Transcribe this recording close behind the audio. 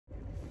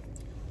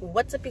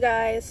What's up, you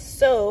guys?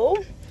 So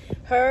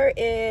her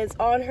is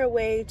on her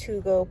way to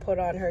go put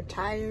on her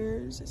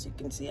tires. As you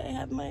can see, I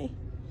have my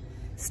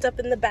stuff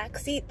in the back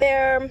seat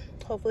there.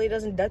 Hopefully it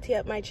doesn't dirty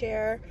up my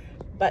chair,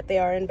 but they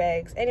are in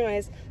bags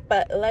anyways.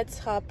 But let's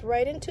hop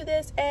right into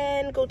this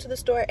and go to the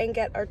store and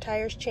get our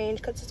tires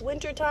changed because it's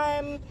winter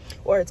time,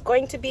 or it's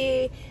going to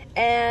be.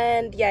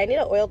 And yeah, I need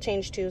an oil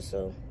change too,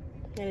 so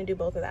I'm gonna do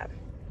both of that.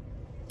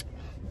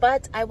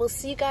 But I will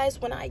see you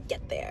guys when I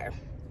get there.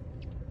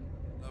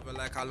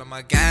 Like all of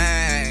my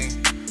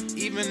gang,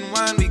 even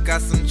when we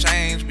got some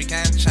change, we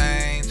can't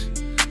change.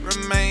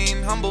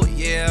 Remain humble,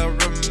 yeah,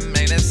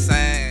 remain the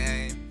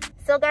same.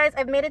 So guys,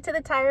 I've made it to the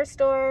tire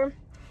store.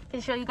 I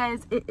can show you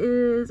guys, it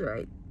is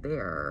right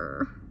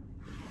there.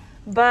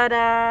 But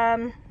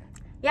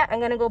yeah,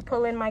 I'm gonna go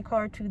pull in my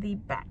car to the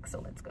back,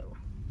 so let's go.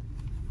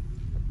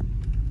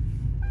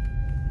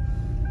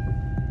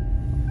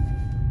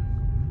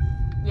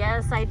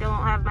 Yes, I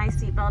don't have my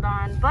seatbelt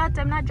on, but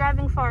I'm not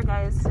driving far,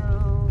 guys,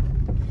 so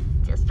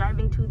just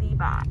driving to the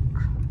back.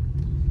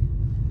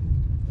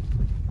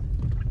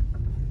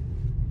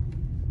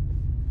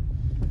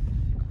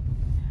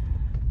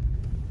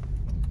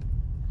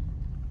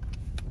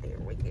 There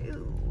we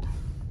go.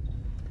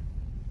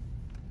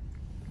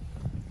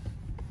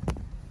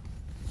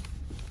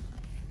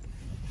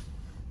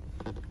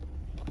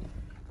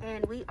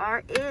 And we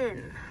are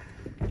in.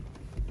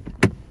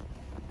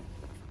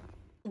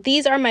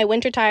 These are my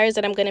winter tires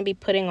that I'm going to be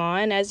putting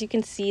on. As you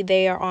can see,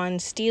 they are on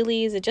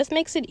Steelies. It just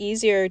makes it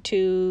easier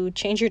to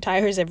change your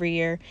tires every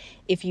year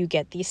if you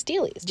get these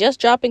Steelies. Just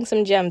dropping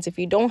some gems. If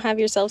you don't have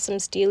yourself some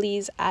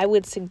Steelies, I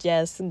would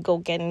suggest go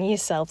getting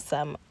yourself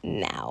some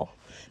now,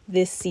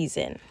 this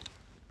season.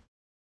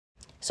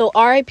 So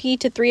RIP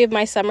to 3 of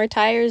my summer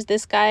tires.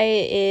 This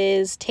guy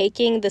is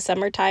taking the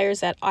summer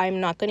tires that I'm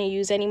not going to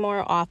use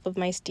anymore off of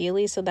my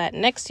Steelies so that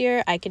next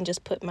year I can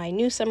just put my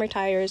new summer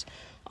tires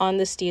on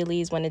the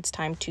Steelies when it's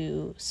time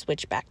to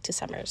switch back to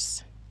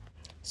summers.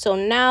 So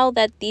now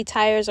that the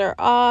tires are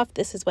off,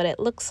 this is what it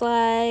looks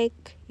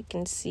like. You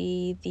can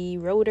see the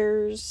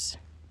rotors.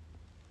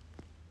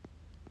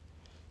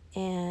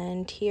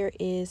 And here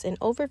is an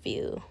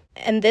overview.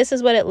 And this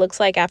is what it looks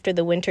like after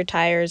the winter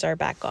tires are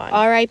back on.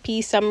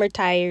 RIP summer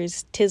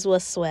tires, 'tis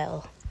was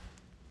swell.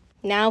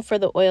 Now for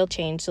the oil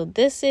change. So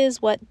this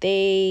is what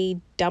they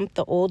dump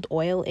the old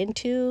oil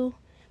into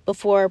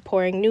before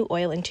pouring new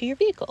oil into your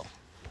vehicle.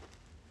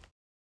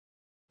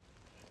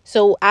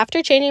 So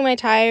after changing my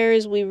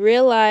tires, we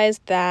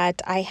realized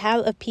that I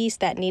have a piece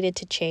that needed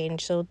to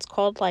change. So it's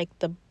called like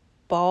the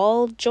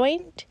ball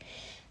joint.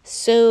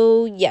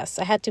 So yes,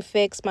 I had to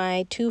fix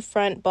my 2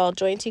 front ball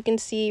joints. You can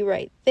see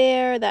right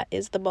there, that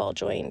is the ball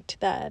joint,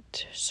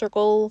 that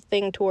circle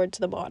thing towards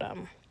the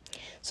bottom.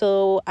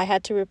 So I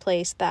had to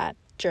replace that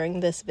during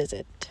this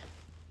visit.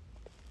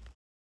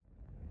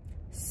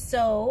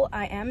 So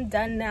I am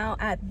done now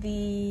at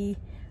the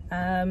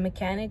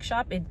mechanic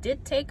shop. It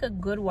did take a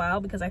good while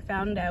because I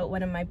found out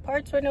one of my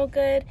parts were no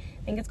good.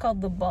 I think it's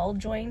called the ball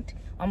joint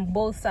on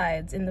both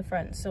sides in the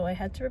front. So I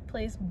had to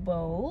replace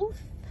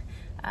both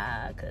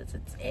because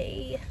it's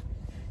a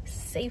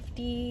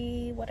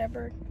safety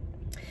whatever.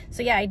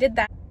 So yeah, I did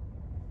that.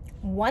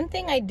 One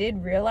thing I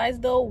did realize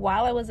though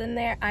while I was in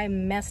there, I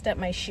messed up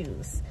my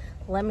shoes.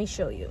 Let me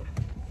show you.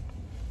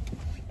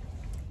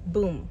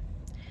 Boom.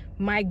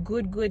 My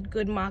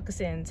good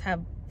moccasins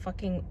have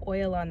fucking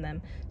oil on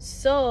them.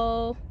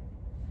 So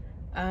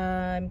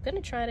I'm gonna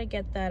try to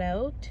get that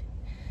out.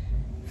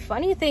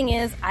 Funny thing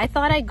is, I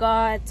thought I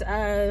got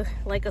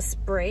like a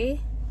spray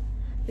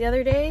the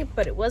other day,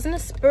 but it wasn't a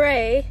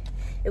spray,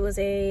 it was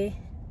a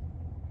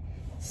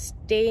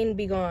stain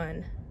be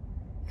gone.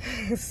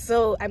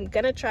 So I'm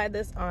gonna try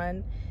this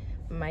on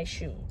my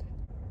shoe.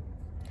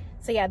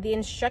 So yeah, the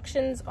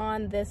instructions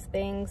on this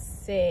thing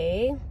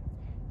say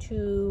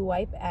to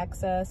wipe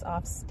excess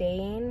off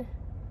stain,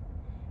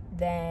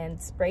 then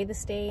spray the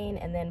stain,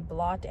 and then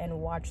blot and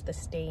watch the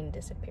stain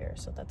disappear.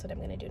 So that's what I'm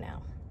gonna do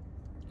now.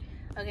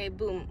 Okay,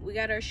 boom, we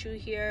got our shoe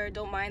here.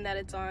 Don't mind that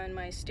it's on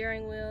my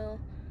steering wheel.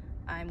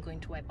 I'm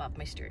going to wipe off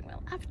my steering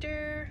wheel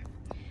after.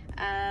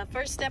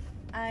 First step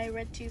I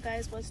read to you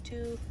guys was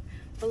to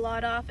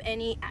blot off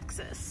any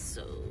excess.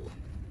 So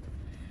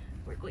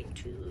we're going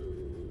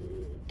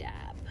to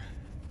dab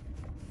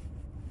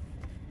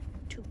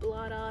to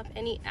blot off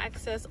any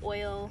excess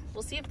oil.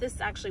 We'll see if this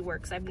actually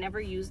works. I've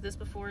never used this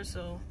before,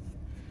 so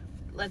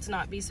let's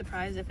not be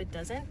surprised if it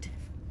doesn't.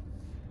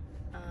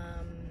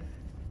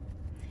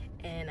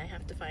 And I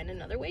have to find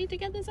another way to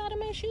get this out of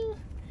my shoe,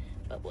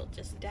 but we'll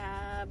just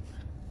dab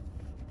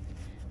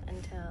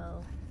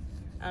until,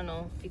 I don't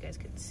know if you guys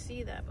could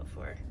see that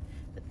before,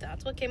 but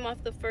that's what came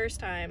off the first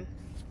time.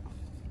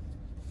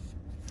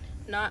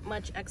 Not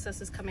much excess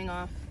is coming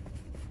off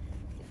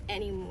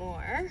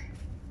anymore,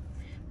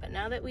 but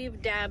now that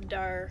we've dabbed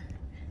our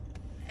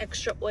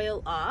extra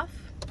oil off,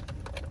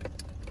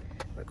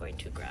 we're going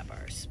to grab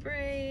our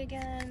spray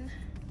again.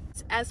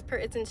 As per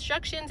its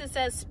instructions, it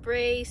says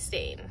spray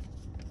stain.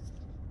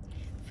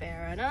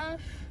 Fair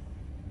enough.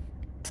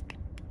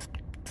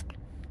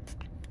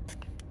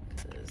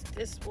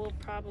 This will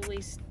probably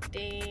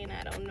stain.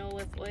 I don't know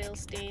if oil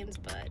stains,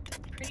 but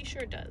I'm pretty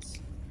sure it does.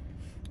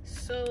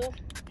 So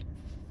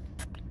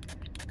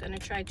I'm gonna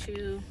try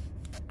to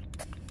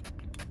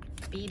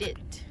beat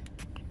it.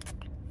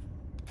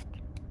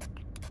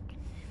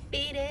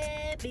 Beat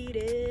it, beat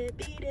it,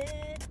 beat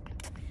it.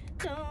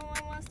 No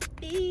one wants to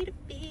beat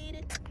it, beat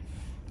it.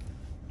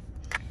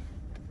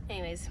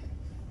 Anyways,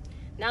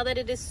 now that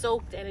it is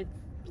soaked and it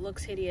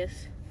looks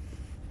hideous,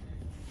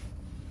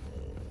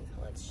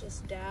 let's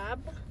just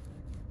dab.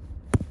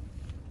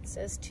 It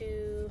says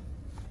to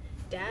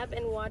dab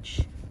and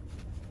watch,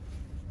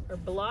 or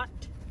blot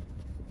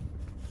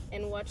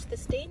and watch the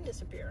stain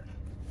disappear.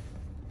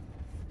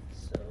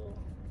 So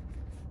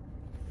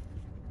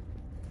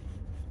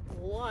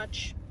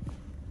watch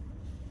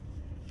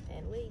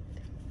and wait.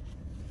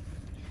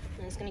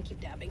 I'm just gonna keep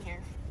dabbing here.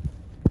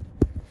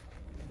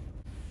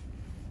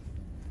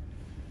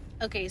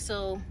 Okay,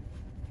 so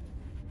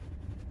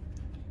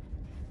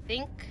I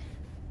think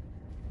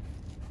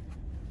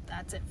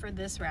that's it for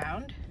this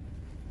round.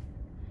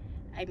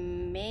 I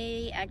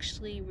may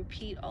actually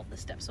repeat all the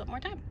steps one more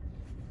time.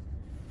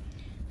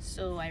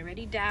 So I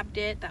already dabbed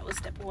it. That was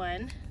step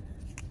 1.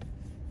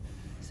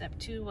 Step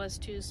 2 was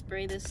to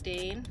spray the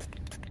stain.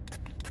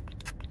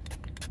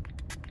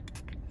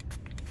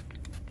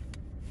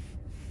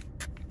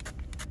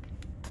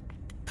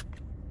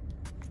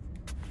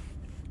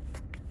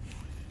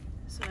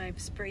 So I've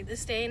sprayed the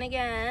stain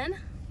again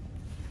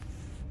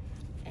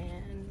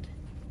and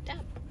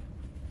dab.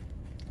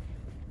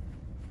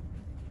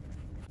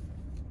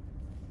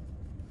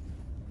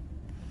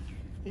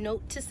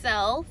 Note to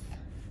self,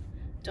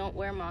 don't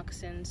wear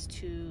moccasins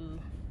to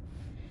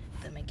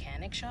the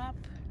mechanic shop.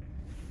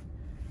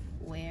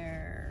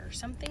 Wear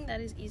something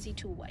that is easy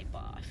to wipe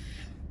off.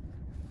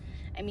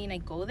 I mean, I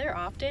go there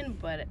often,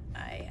 but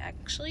I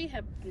actually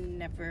have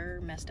never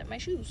messed up my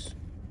shoes.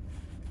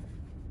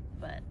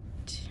 But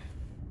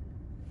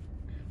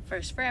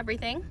first for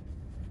everything.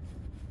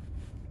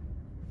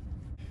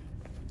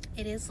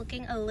 It is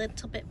looking a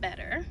little bit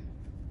better.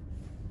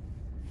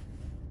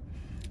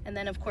 And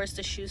then of course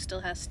the shoe still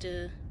has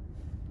to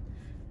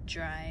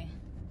dry.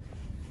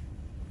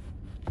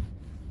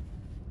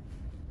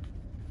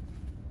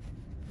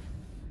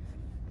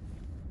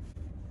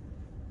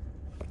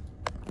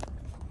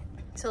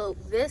 So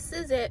this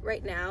is it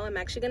right now. I'm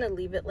actually gonna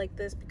leave it like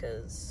this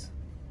because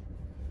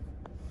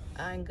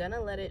I'm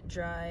gonna let it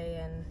dry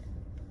and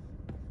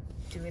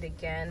do it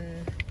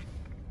again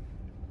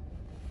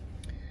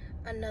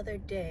another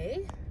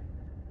day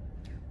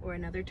or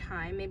another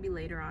time, maybe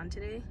later on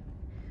today.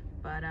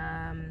 But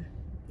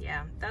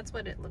yeah, that's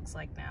what it looks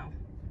like now.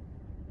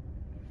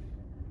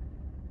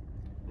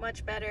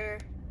 Much better,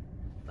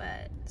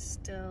 but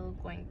still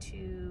going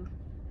to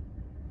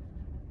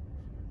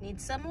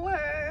need some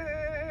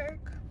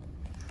work.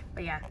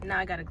 But yeah, now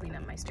I gotta clean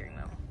up my steering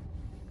wheel.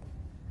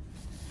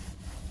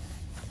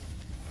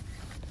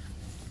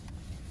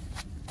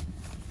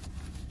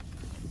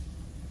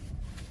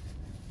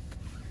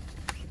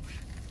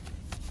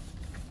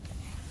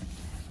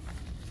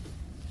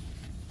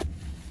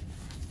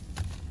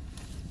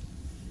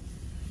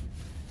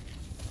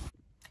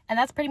 And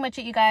that's pretty much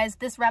it, you guys.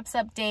 This wraps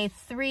up day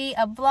 3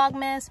 of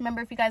Vlogmas.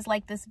 Remember, if you guys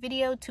like this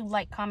video, to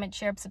like, comment,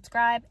 share,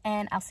 subscribe,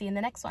 and I'll see you in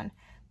the next one.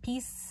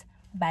 Peace.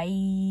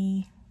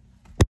 Bye.